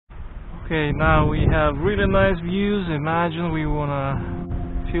Okay, now we have really nice views. Imagine we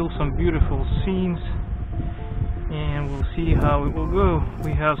wanna feel some beautiful scenes, and we'll see how it will go.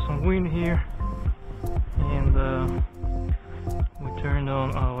 We have some wind here, and we turned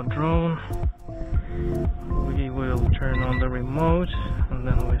on our drone. We will turn on the remote and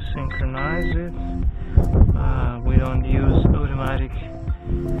then we synchronize it. We don't use automatic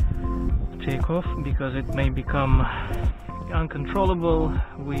takeoff because it may become uncontrollable.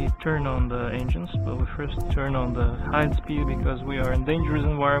 We turn on the engines, but we first turn on the high speed because we are in dangerous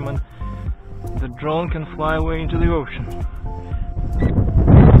environment. The drone can fly away into the ocean.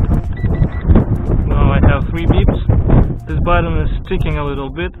 Now I have 3 beeps. This button is sticking a little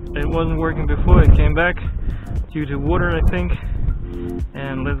bit. It wasn't working before, it came back due to water, I think.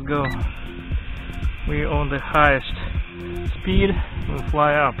 And let's go. We're on the highest speed. We'll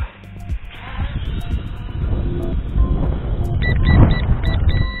fly up.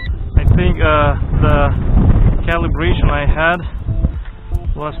 I think the calibration I had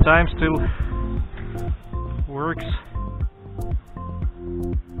last time still works.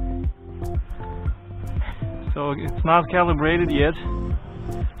 So it's not calibrated yet.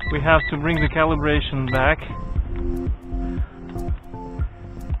 We have to bring the calibration back.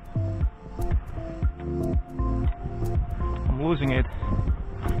 I'm losing it.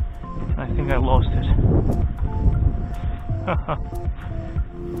 I think I lost it.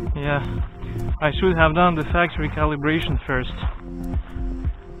 Yeah, I should have done the factory calibration first.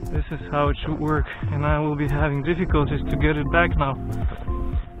 This is how it should work, and I will be having difficulties to get it back now.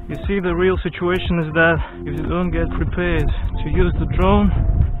 You see, the real situation is that if you don't get prepared to use the drone,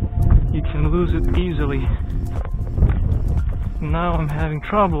 you can lose it easily. Now I'm having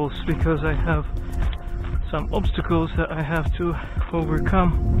troubles because I have some obstacles that I have to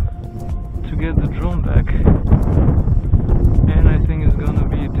overcome to get the drone back. And I think it's gonna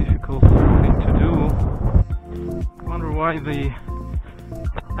be a difficult thing to do. I wonder why the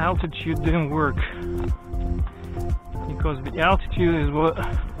altitude didn't work. Because the altitude is what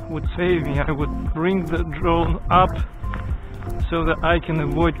would save me. I would bring the drone up so that I can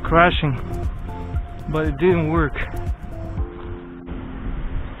avoid crashing, but it didn't work.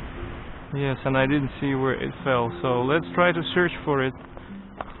 Yes, and I didn't see where it fell, so let's try to search for it.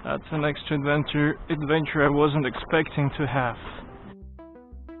 That's an extra adventure I wasn't expecting to have.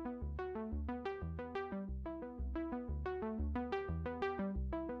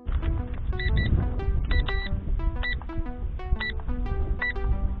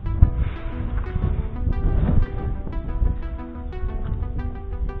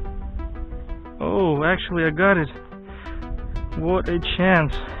 Oh, actually I got it. What a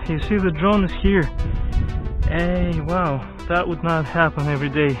chance. You see, the drone is here. Hey, wow, that would not happen every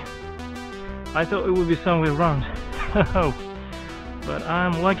day. I thought it would be somewhere around. But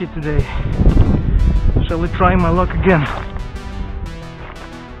I'm lucky today. Shall we try my luck again?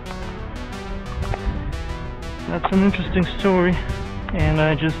 That's an interesting story, and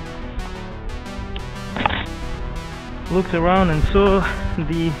I just looked around and saw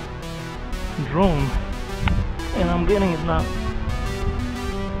the drone, and I'm getting it now.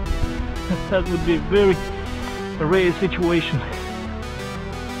 That would be a very rare situation.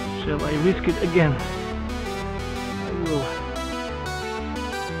 Shall I risk it again? I will.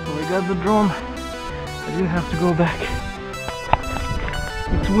 So I got the drone. I didn't have to go back.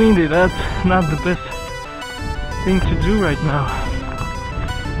 It's windy. That's not the best thing to do right now.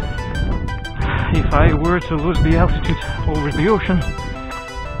 If I were to lose the altitude over the ocean,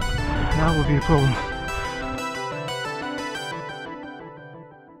 that would be a problem.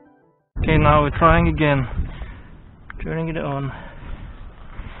 Okay, now we're trying again. Turning it on,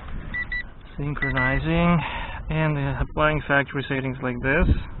 synchronizing, and applying factory settings like this.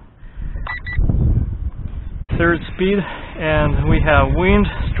 3rd speed, and we have wind,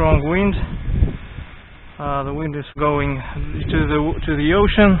 strong wind. The wind is going to the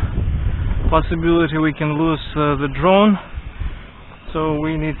ocean. Possibility we can lose the drone, so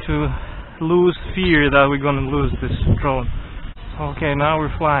we need to lose fear that we're gonna lose this drone. Okay, now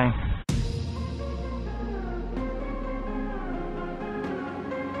we're flying.